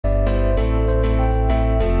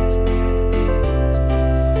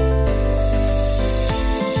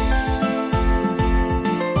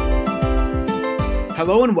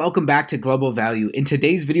Hello and welcome back to Global Value. In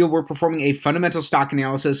today's video, we're performing a fundamental stock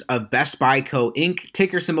analysis of Best Buy Co. Inc.,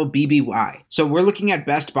 ticker symbol BBY. So we're looking at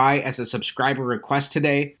Best Buy as a subscriber request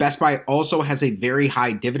today. Best Buy also has a very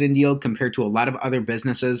high dividend yield compared to a lot of other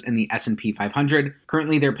businesses in the S&P 500.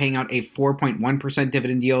 Currently, they're paying out a 4.1%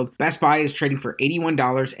 dividend yield. Best Buy is trading for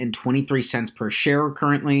 $81.23 per share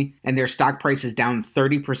currently, and their stock price is down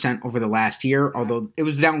 30% over the last year, although it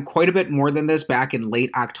was down quite a bit more than this back in late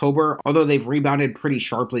October, although they've rebounded pretty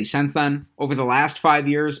sharply since then. Over the last 5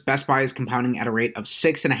 years, Best Buy is compounding at a rate of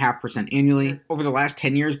 6.5% annually. Over the last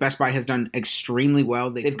 10 years, Best Buy has done extremely well.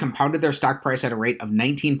 They've compounded their stock price at a rate of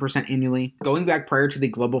 19% annually. Going back prior to the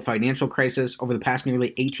global financial crisis, over the past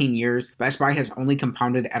nearly 18 years, Best Buy has only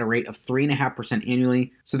compounded at a rate of 3.5%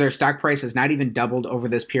 annually, so their stock price has not even doubled over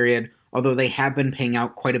this period, although they have been paying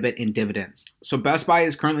out quite a bit in dividends. So Best Buy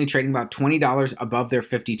is currently trading about $20 above their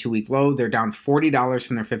 52-week low. They're down $40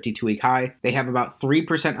 from their 52-week high. They have about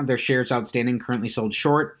 3% of their shares outstanding currently sold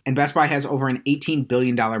short, and Best Buy has over an $18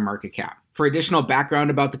 billion market cap. For additional background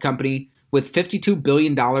about the company, with $52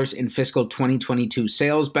 billion in fiscal 2022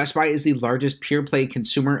 sales, Best Buy is the largest pure-play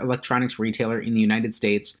consumer electronics retailer in the United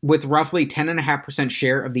States, with roughly 10.5%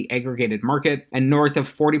 share of the aggregated market and north of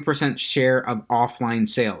 40% share of offline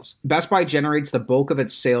sales. Best Buy generates the bulk of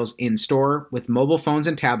its sales in-store, with mobile phones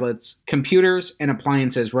and tablets, computers, and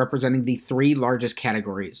appliances representing the three largest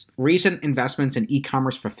categories. Recent investments in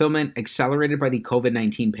e-commerce fulfillment, accelerated by the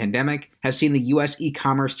COVID-19 pandemic, have seen the U.S.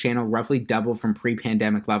 e-commerce channel roughly double from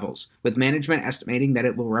pre-pandemic levels, with management estimating that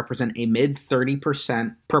it will represent a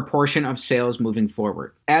mid-30% proportion of sales moving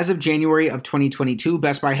forward. As of January of 2022,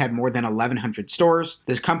 Best Buy had more than 1,100 stores.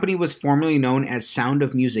 The company was formerly known as Sound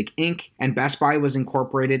of Music, Inc., and Best Buy was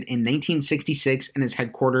incorporated in 1966 and is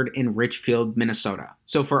headquartered in Richfield, Minnesota.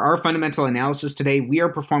 So for our fundamental analysis today, we are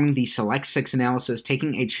performing the Select 6 analysis,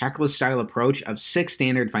 taking a checklist-style approach of 6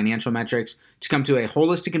 standard financial metrics to come to a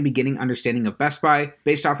holistic and beginning understanding of Best Buy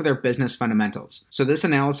based off of their business fundamentals. So this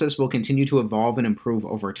analysis will continue to evolve and improve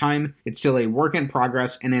over time. It's still a work in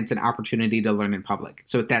progress, and it's an opportunity to learn in public.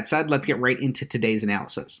 So with that said, let's get right into today's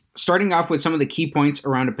analysis. Starting off with some of the key points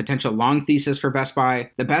around a potential long thesis for Best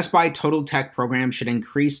Buy, the Best Buy Total Tech program should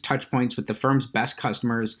increase touch points with the firm's best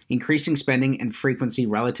customers, increasing spending and frequency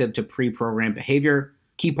relative to pre-programmed behavior.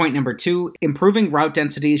 Key point number 2, improving route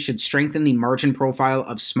densities should strengthen the margin profile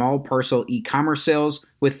of small parcel e-commerce sales,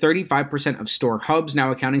 with 35% of store hubs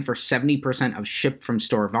now accounting for 70% of ship from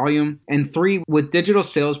store volume. And 3, with digital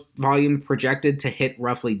sales volume projected to hit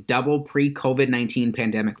roughly double pre-COVID-19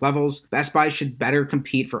 pandemic levels, Best Buy should better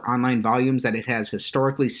compete for online volumes that it has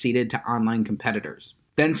historically ceded to online competitors.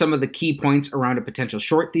 Then some of the key points around a potential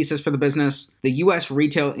short thesis for the business. The U.S.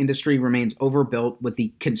 retail industry remains overbuilt, with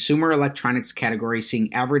the consumer electronics category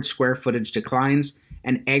seeing average square footage declines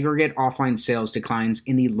and aggregate offline sales declines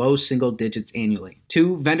in the low single digits annually.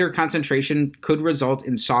 2, vendor concentration could result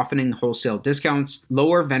in softening wholesale discounts,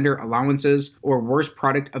 lower vendor allowances, or worse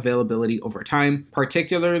product availability over time,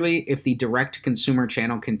 particularly if the direct-to-consumer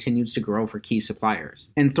channel continues to grow for key suppliers.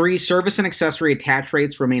 And 3, service and accessory attach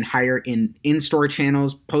rates remain higher in-store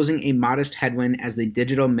channels, posing a modest headwind as the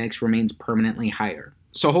digital mix remains permanently higher.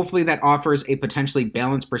 So hopefully that offers a potentially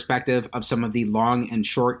balanced perspective of some of the long and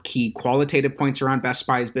short key qualitative points around Best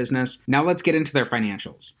Buy's business. Now let's get into their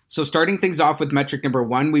financials. So starting things off with metric number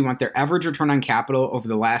 1, we want their average return on capital over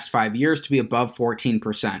the last 5 years to be above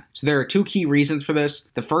 14%. So there are 2 key reasons for this.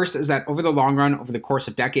 The first is that over the long run, over the course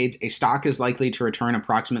of decades, a stock is likely to return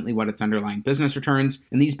approximately what its underlying business returns,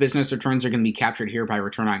 and these business returns are going to be captured here by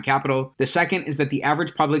return on capital. The second is that the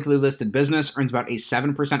average publicly listed business earns about a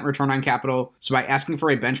 7% return on capital. So by asking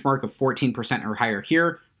for a benchmark of 14% or higher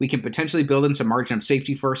here, we can potentially build in some margin of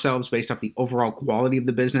safety for ourselves based off the overall quality of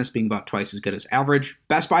the business being about twice as good as average.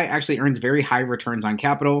 Best Buy actually earns very high returns on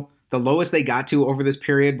capital. The lowest they got to over this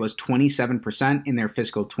period was 27% in their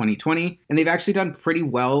fiscal 2020, and they've actually done pretty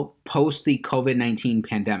well post the COVID-19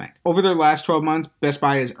 pandemic. Over their last 12 months, Best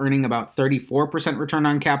Buy is earning about 34% return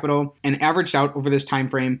on capital, and averaged out over this time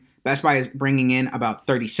frame, Best Buy is bringing in about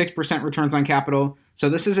 36% returns on capital. So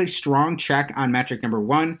this is a strong check on metric number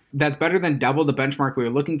 1. That's better than double the benchmark we were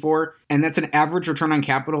looking for, and that's an average return on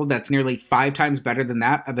capital that's nearly 5 times better than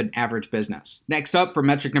that of an average business. Next up, for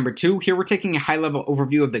metric number 2, here we're taking a high-level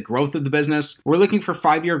overview of the growth of the business. We're looking for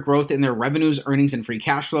 5-year growth in their revenues, earnings, and free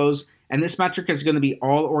cash flows. And this metric is going to be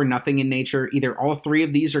all or nothing in nature. Either all three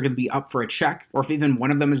of these are going to be up for a check, or if even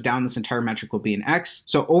one of them is down, this entire metric will be an X.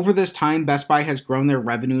 So over this time, Best Buy has grown their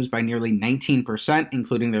revenues by nearly 19%,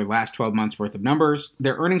 including their last 12 months worth of numbers.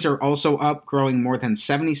 Their earnings are also up, growing more than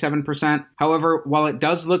 77%. However, while it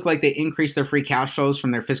does look like they increased their free cash flows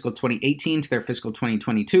from their fiscal 2018 to their fiscal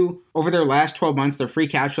 2022, over their last 12 months, their free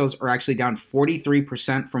cash flows are actually down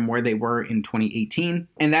 43% from where they were in 2018.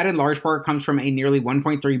 And that in large part comes from a nearly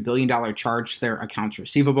 $1.3 billion charge to their accounts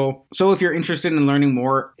receivable. So if you'd be interested in learning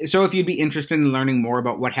more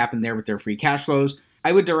about what happened there with their free cash flows,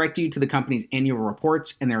 I would direct you to the company's annual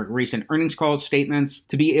reports and their recent earnings call statements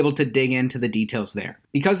to be able to dig into the details there.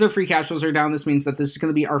 Because their free cash flows are down, this means that this is going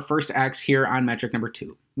to be our first X here on metric number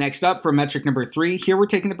 2. Next up, for metric number 3, here we're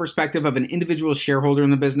taking the perspective of an individual shareholder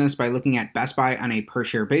in the business by looking at Best Buy on a per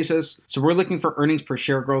share basis. So we're looking for earnings per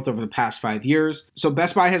share growth over the past 5 years. So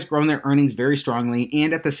Best Buy has grown their earnings very strongly,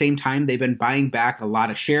 and at the same time, they've been buying back a lot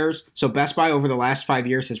of shares. So Best Buy over the last 5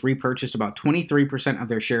 years has repurchased about 23% of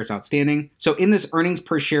their shares outstanding. So in this earnings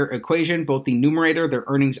per share equation, both the numerator, their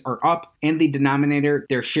earnings are up, and the denominator,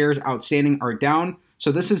 their shares outstanding, are down.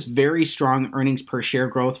 So this is very strong earnings per share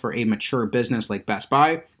growth for a mature business like Best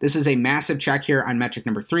Buy. This is a massive check here on metric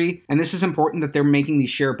number 3, and this is important that they're making these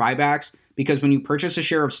share buybacks, because when you purchase a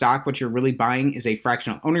share of stock, what you're really buying is a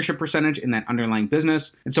fractional ownership percentage in that underlying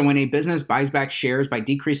business. And so when a business buys back shares by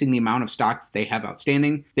decreasing the amount of stock that they have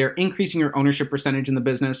outstanding, they're increasing your ownership percentage in the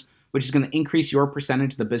business, which is going to increase your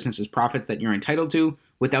percentage of the business's profits that you're entitled to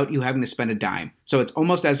without you having to spend a dime. So it's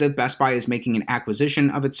almost as if Best Buy is making an acquisition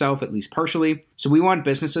of itself, at least partially. So we want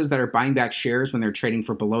businesses that are buying back shares when they're trading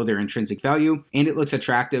for below their intrinsic value, and it looks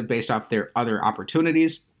attractive based off their other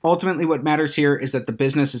opportunities. Ultimately, what matters here is that the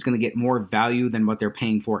business is going to get more value than what they're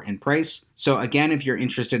paying for in price. So again, if you're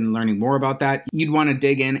interested in learning more about that, you'd want to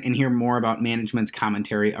dig in and hear more about management's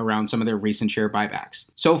commentary around some of their recent share buybacks.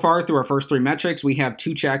 So far, through our first 3 metrics, we have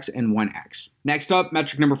 2 checks and 1 X. Next up,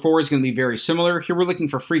 metric number 4 is going to be very similar. Here we're looking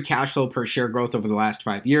for free cash flow per share growth over the last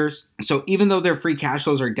 5 years. So even though their free cash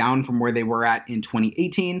flows are down from where they were at in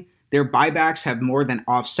 2018, their buybacks have more than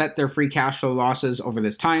offset their free cash flow losses over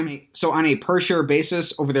this time. So on a per share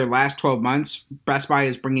basis, over their last 12 months, Best Buy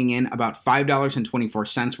is bringing in about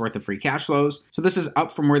 $5.24 worth of free cash flows. So this is up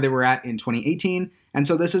from where they were at in 2018. And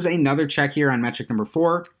so this is another check here on metric number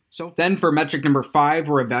 4. So then for metric number 5,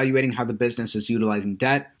 we're evaluating how the business is utilizing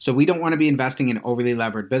debt. So we don't want to be investing in overly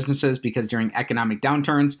levered businesses, because during economic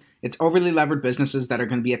downturns, it's overly levered businesses that are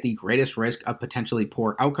going to be at the greatest risk of potentially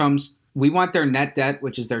poor outcomes. We want their net debt,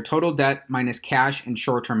 which is their total debt minus cash and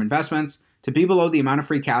short-term investments, to be below the amount of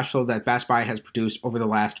free cash flow that Best Buy has produced over the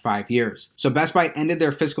last 5 years. So Best Buy ended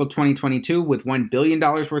their fiscal 2022 with $1 billion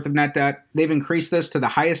worth of net debt. They've increased this to the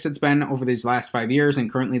highest it's been over these last 5 years,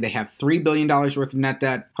 and currently they have $3 billion worth of net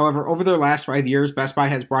debt. However, over their last 5 years, Best Buy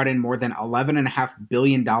has brought in more than $11.5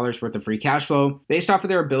 billion worth of free cash flow. Based off of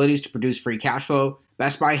their abilities to produce free cash flow,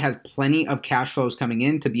 Best Buy has plenty of cash flows coming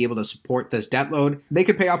in to be able to support this debt load. They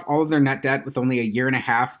could pay off all of their net debt with only a year and a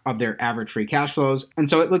half of their average free cash flows. And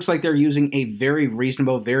so it looks like they're using a very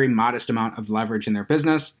reasonable, very modest amount of leverage in their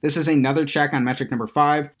business. This is another check on metric number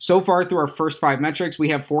 5. So far through our first 5 metrics, we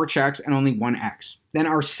have 4 checks and only 1 X. Then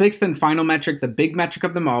our 6th and final metric, the big metric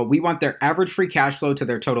of them all, we want their average free cash flow to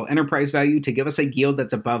their total enterprise value to give us a yield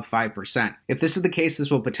that's above 5%. If this is the case, this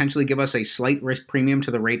will potentially give us a slight risk premium to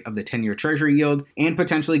the rate of the 10-year treasury yield, and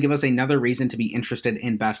potentially give us another reason to be interested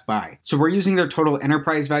in Best Buy. So we're using their total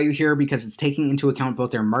enterprise value here because it's taking into account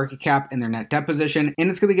both their market cap and their net debt position, and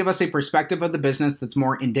it's going to give us a perspective of the business that's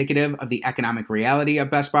more indicative of the economic reality of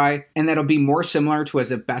Best Buy, and that'll be more similar to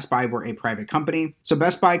as if Best Buy were a private company. So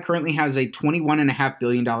Best Buy currently has a $21.5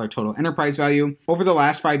 billion total enterprise value. Over the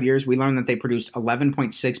last 5 years, we learned that they produced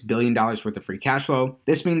 $11.6 billion worth of free cash flow.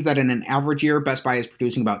 This means that in an average year, Best Buy is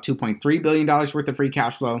producing about $2.3 billion worth of free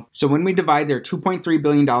cash flow. So when we divide their $2.3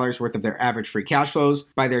 billion worth of their average free cash flows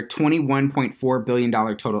by their $21.4 billion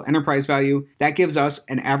total enterprise value, that gives us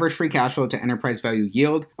an average free cash flow to enterprise value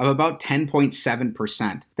yield of about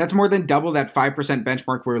 10.7%. That's more than double that 5%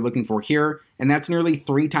 benchmark we're looking for here, and that's nearly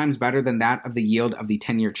 3 times better than that of the yield of the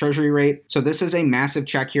 10-year treasury rate. So this is a massive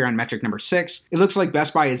check here on metric number 6. It looks like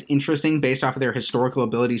Best Buy is interesting based off of their historical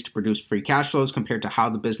abilities to produce free cash flows compared to how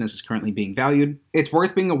the business is currently being valued. It's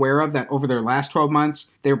worth being aware of that over their last 12 months,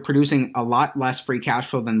 they're producing a lot less free cash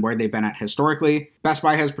flow than where they've been at historically. Best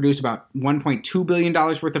Buy has produced about $1.2 billion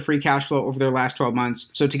worth of free cash flow over their last 12 months.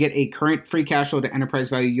 So to get a current free cash flow to enterprise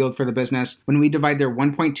value yield for the business, when we divide their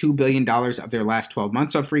 $1.2 billion of their last 12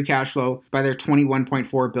 months of free cash flow by their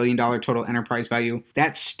 $21.4 billion total enterprise value,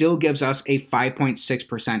 that still gives us a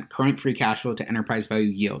 5.6% current free cash flow to enterprise value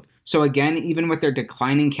yield. So again, even with their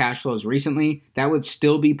declining cash flows recently, that would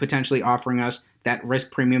still be potentially offering us that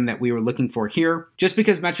risk premium that we were looking for here. Just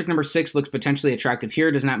because metric number 6 looks potentially attractive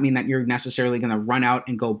here does not mean that you're necessarily going to run out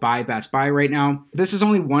and go buy Best Buy right now. This is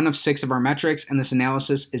only one of 6 of our metrics, and this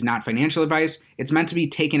analysis is not financial advice. It's meant to be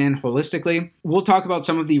taken in holistically. We'll talk about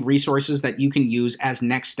some of the resources that you can use as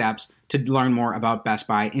next steps to learn more about Best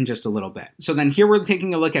Buy in just a little bit. So then here we're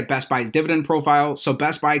taking a look at Best Buy's dividend profile. So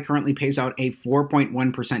Best Buy currently pays out a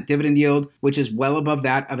 4.1% dividend yield, which is well above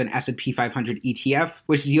that of an S&P 500 ETF,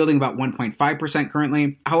 which is yielding about 1.5%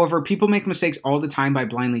 currently. However, people make mistakes all the time by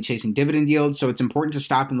blindly chasing dividend yields, so it's important to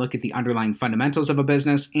stop and look at the underlying fundamentals of a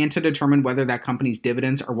business and to determine whether that company's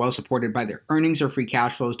dividends are well supported by their earnings or free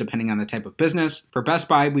cash flows depending on the type of business. For Best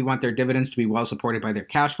Buy, we want their dividends to be well supported by their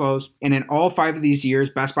cash flows. And in all 5 of these years,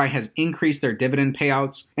 Best Buy has increased their dividend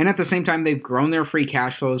payouts, and at the same time they've grown their free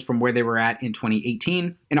cash flows from where they were at in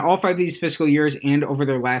 2018. In all 5 of these fiscal years and over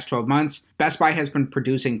their last 12 months, Best Buy has been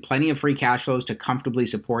producing plenty of free cash flows to comfortably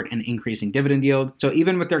support an increasing dividend yield. So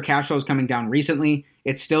even with their cash flows coming down recently,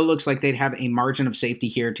 it still looks like they'd have a margin of safety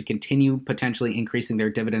here to continue potentially increasing their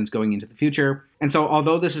dividends going into the future. And so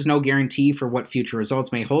although this is no guarantee for what future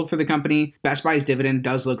results may hold for the company, Best Buy's dividend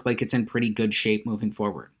does look like it's in pretty good shape moving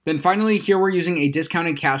forward. Then finally, here we're using a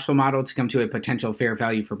discounted cash flow model to come to a potential fair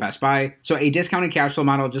value for Best Buy. So a discounted cash flow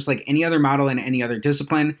model, just like any other model in any other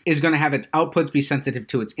discipline, is going to have its outputs be sensitive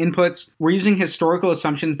to its inputs. We're using historical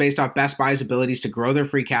assumptions based off Best Buy's abilities to grow their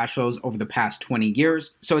free cash flows over the past 20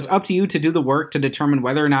 years. So it's up to you to do the work to determine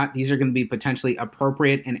whether or not these are going to be potentially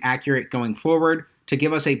appropriate and accurate going forward to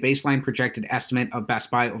give us a baseline projected estimate of Best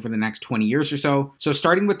Buy over the next 20 years or so. So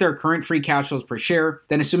starting with their current free cash flows per share,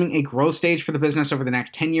 then assuming a growth stage for the business over the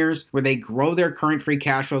next 10 years, where they grow their current free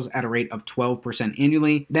cash flows at a rate of 12%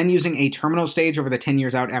 annually, then using a terminal stage over the 10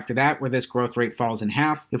 years out after that, where this growth rate falls in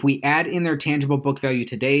half. If we add in their tangible book value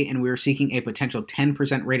today and we are seeking a potential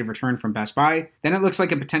 10% rate of return from Best Buy, then it looks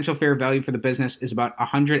like a potential fair value for the business is about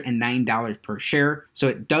 $109 per share. So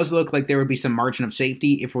it does look like there would be some margin of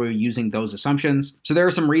safety if we were using those assumptions. So there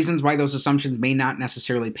are some reasons why those assumptions may not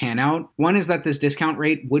necessarily pan out. One is that this discount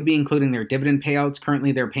rate would be including their dividend payouts.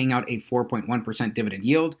 Currently, they're paying out a 4.1% dividend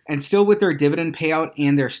yield. And still with their dividend payout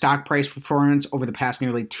and their stock price performance over the past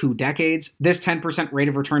nearly 2 decades, this 10% rate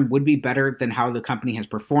of return would be better than how the company has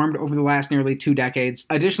performed over the last nearly 2 decades.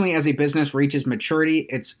 Additionally, as a business reaches maturity,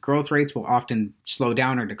 its growth rates will often slow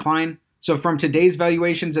down or decline. So from today's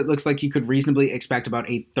valuations, it looks like you could reasonably expect about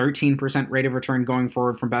a 13% rate of return going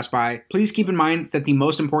forward from Best Buy. Please keep in mind that the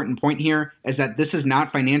most important point here is that this is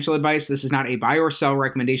not financial advice. This is not a buy or sell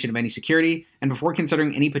recommendation of any security. And before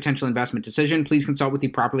considering any potential investment decision, please consult with the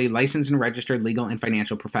properly licensed and registered legal and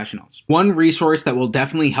financial professionals. One resource that will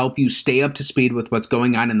definitely help you stay up to speed with what's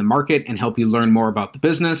going on in the market and help you learn more about the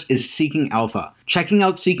business is Seeking Alpha. Checking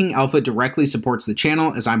out Seeking Alpha directly supports the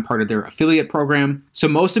channel as I'm part of their affiliate program. So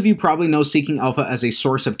most of you probably know Seeking Alpha as a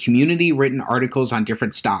source of community-written articles on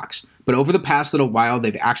different stocks. But over the past little while,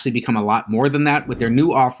 they've actually become a lot more than that with their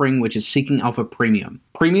new offering, which is Seeking Alpha Premium.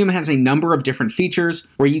 Premium has a number of different features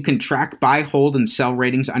where you can track buy, hold, and sell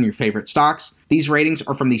ratings on your favorite stocks. These ratings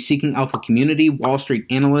are from the Seeking Alpha community, Wall Street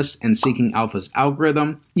analysts, and Seeking Alpha's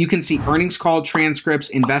algorithm. You can see earnings call transcripts,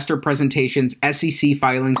 investor presentations, SEC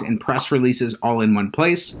filings, and press releases all in one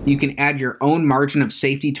place. You can add your own margin of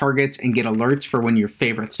safety targets and get alerts for when your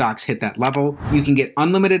favorite stocks hit that level. You can get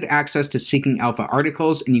unlimited access to Seeking Alpha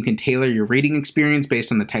articles, and you can tailor your reading experience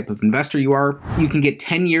based on the type of investor you are. You can get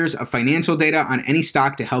 10 years of financial data on any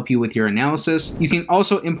stock to help you with your analysis. You can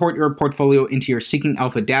also import your portfolio into your Seeking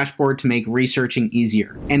Alpha dashboard to make researching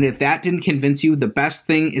easier. And if that didn't convince you, the best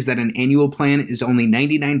thing is that an annual plan is only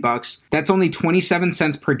 $99. That's only 27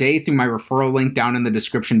 cents per day through my referral link down in the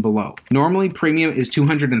description below. Normally, premium is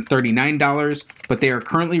 $239, but they are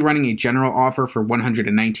currently running a general offer for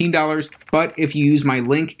 $119. But if you use my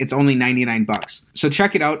link, it's only $99. So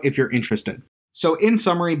check it out if you're interested. So in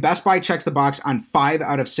summary, Best Buy checks the box on 5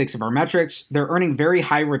 out of 6 of our metrics. They're earning very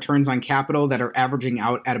high returns on capital that are averaging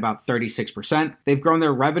out at about 36%. They've grown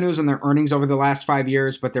their revenues and their earnings over the last 5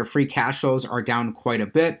 years, but their free cash flows are down quite a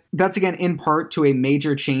bit. That's again in part to a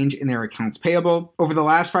major change in their accounts payable. Over the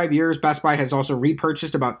last 5 years, Best Buy has also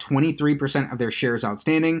repurchased about 23% of their shares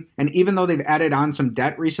outstanding. And even though they've added on some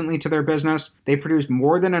debt recently to their business, they produced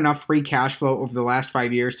more than enough free cash flow over the last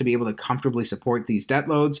 5 years to be able to comfortably support these debt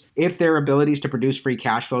loads if their abilities to produce free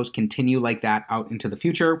cash flows continue like that out into the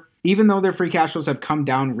future. Even though their free cash flows have come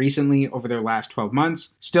down recently over their last 12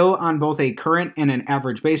 months, still on both a current and an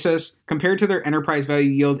average basis, compared to their enterprise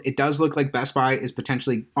value yield, it does look like Best Buy is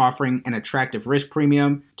potentially offering an attractive risk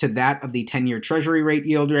premium to that of the 10-year treasury rate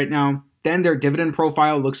yield right now. Then their dividend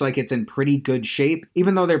profile looks like it's in pretty good shape.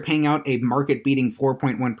 Even though they're paying out a market-beating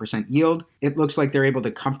 4.1% yield, it looks like they're able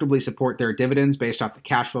to comfortably support their dividends based off the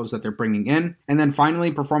cash flows that they're bringing in. And then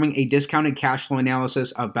finally, performing a discounted cash flow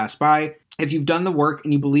analysis of Best Buy. If you've done the work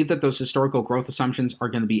and you believe that those historical growth assumptions are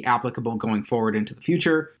going to be applicable going forward into the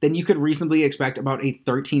future, then you could reasonably expect about a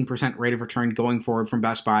 13% rate of return going forward from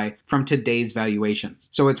Best Buy from today's valuations.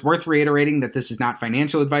 So it's worth reiterating that this is not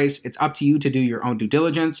financial advice. It's up to you to do your own due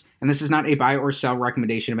diligence, and this is not a buy or sell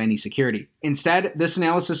recommendation of any security. Instead, this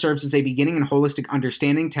analysis serves as a beginning and holistic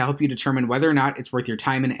understanding to help you determine whether or not it's worth your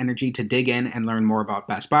time and energy to dig in and learn more about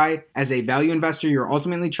Best Buy. As a value investor, you're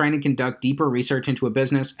ultimately trying to conduct deeper research into a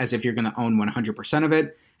business as if you're going to own 100% of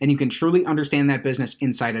it, and you can truly understand that business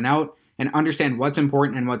inside and out and understand what's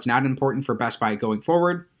important and what's not important for Best Buy going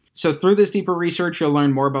forward. So through this deeper research, you'll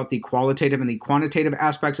learn more about the qualitative and the quantitative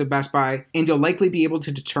aspects of Best Buy, and you'll likely be able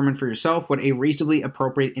to determine for yourself what a reasonably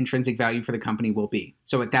appropriate intrinsic value for the company will be.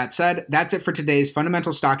 So with that said, that's it for today's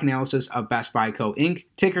fundamental stock analysis of Best Buy Co. Inc.,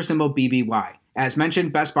 ticker symbol BBY. As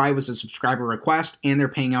mentioned, Best Buy was a subscriber request, and they're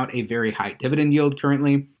paying out a very high dividend yield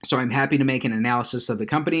currently, so I'm happy to make an analysis of the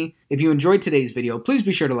company. If you enjoyed today's video, please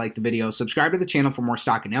be sure to like the video, subscribe to the channel for more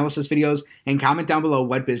stock analysis videos, and comment down below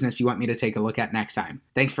what business you want me to take a look at next time.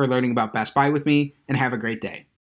 Thanks for learning about Best Buy with me, and have a great day.